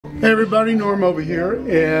Hey everybody, Norm over here,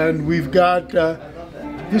 and we've got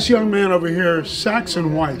this young man over here,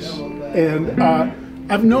 Saxon Weiss, and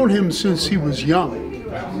I've known him since he was young.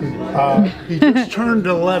 He just turned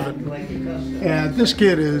 11, and this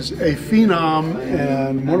kid is a phenom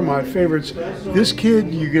and one of my favorites. This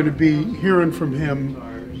kid, you're going to be hearing from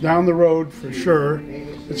him down the road for sure.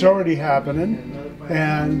 It's already happening.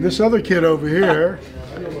 And this other kid over here,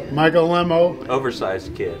 Michael Lemmo.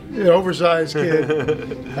 Oversized kid. Oversized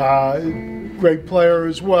kid. Great player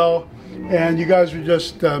as well. And you guys were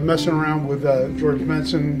just messing around with George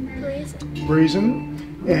Benson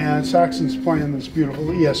Breezin'. And Saxon's playing this beautiful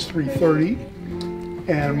ES330.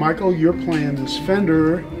 And Michael, you're playing this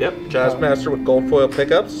Fender. Yep, Jazzmaster with gold foil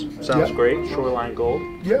pickups. Sounds great. Shoreline gold.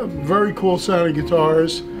 Yeah, very cool sounding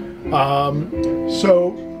guitars.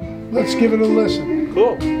 So let's give it a listen.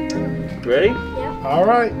 Cool. Ready? Yeah. All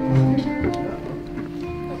right.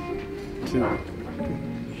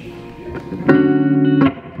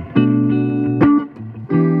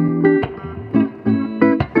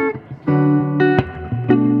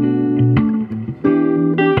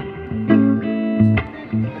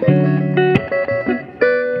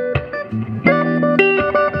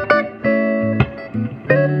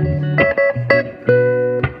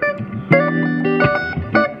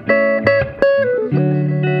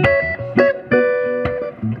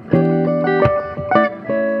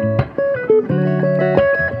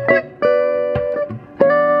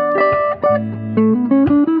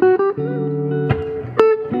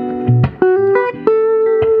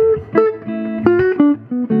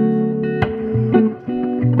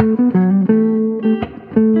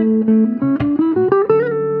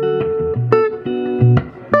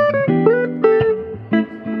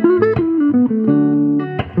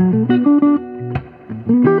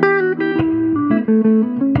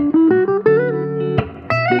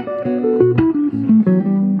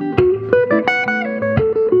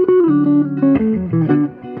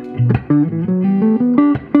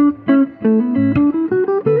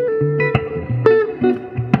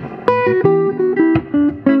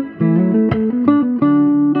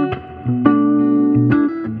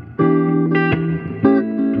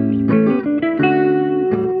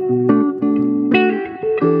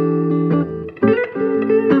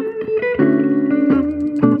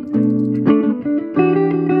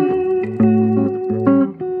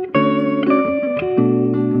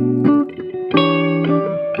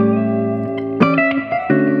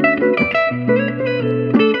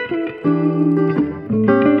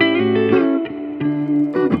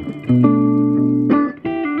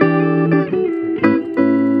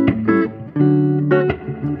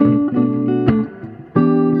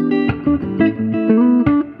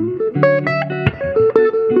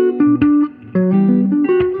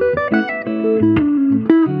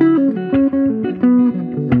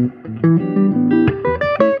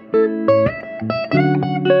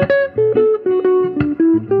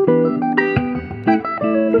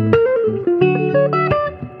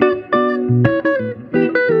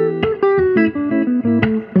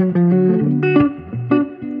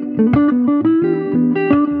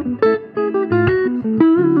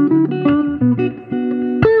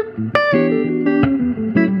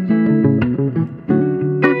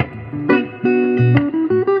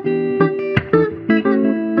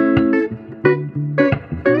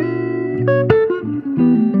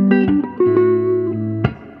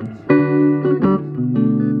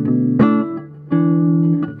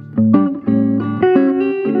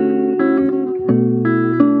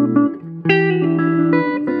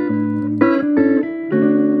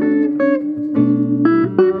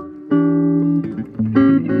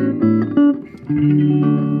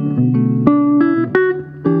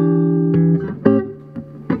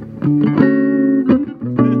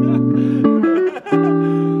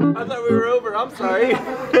 I thought we were over. I'm sorry.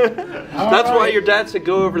 That's why your dad said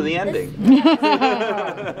go over the ending.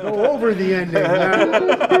 Go over the ending.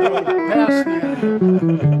 Go past the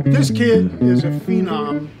ending. This kid is a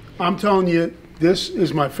phenom. I'm telling you, this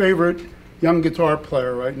is my favorite young guitar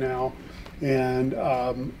player right now. And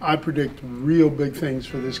I predict real big things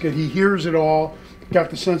for this kid. He hears it all, got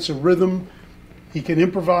the sense of rhythm. He can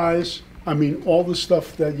improvise. I mean, all the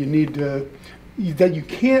stuff that you need to, that you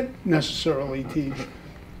can't necessarily teach,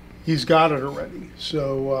 he's got it already.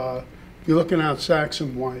 So you're looking out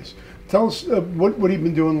Saxon Weiss. Tell us what have you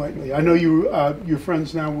been doing lately? I know you're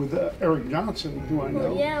friends now with Eric Johnson, who I know.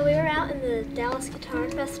 Well, yeah, we were out in the Dallas Guitar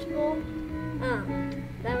Festival.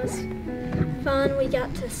 That was fun. We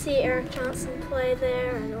got to see Eric Johnson play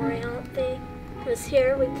there, and Orianthi was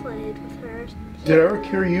here. We played with her. Did Eric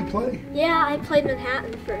hear you play? Yeah, I played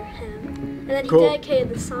Manhattan for him. And then he Cool. dedicated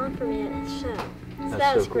the song for me at his show. So That's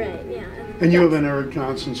that was so cool. great, yeah. And you have an Eric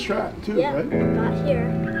Johnson Strat too, Yeah, right? got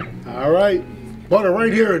here. All right. Bought it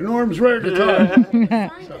right here at Norm's Rare Guitar.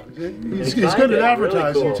 So, he's good at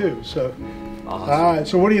advertising really cool. too. So, Awesome. all right.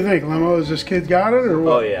 So what do you think, Lemmo? Has this kid got it or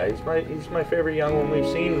what? Oh yeah, he's my favorite young one we've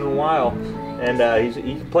seen in a while, and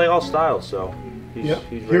he can play all styles, so he's Yep.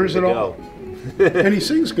 ready Hears to it all. go. And he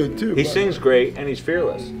sings good too. He but- sings great, and he's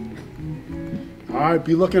fearless. All right.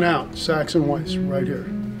 Be looking out. Saxon Weiss right here.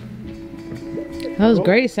 That was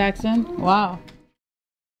great, Saxon. Wow.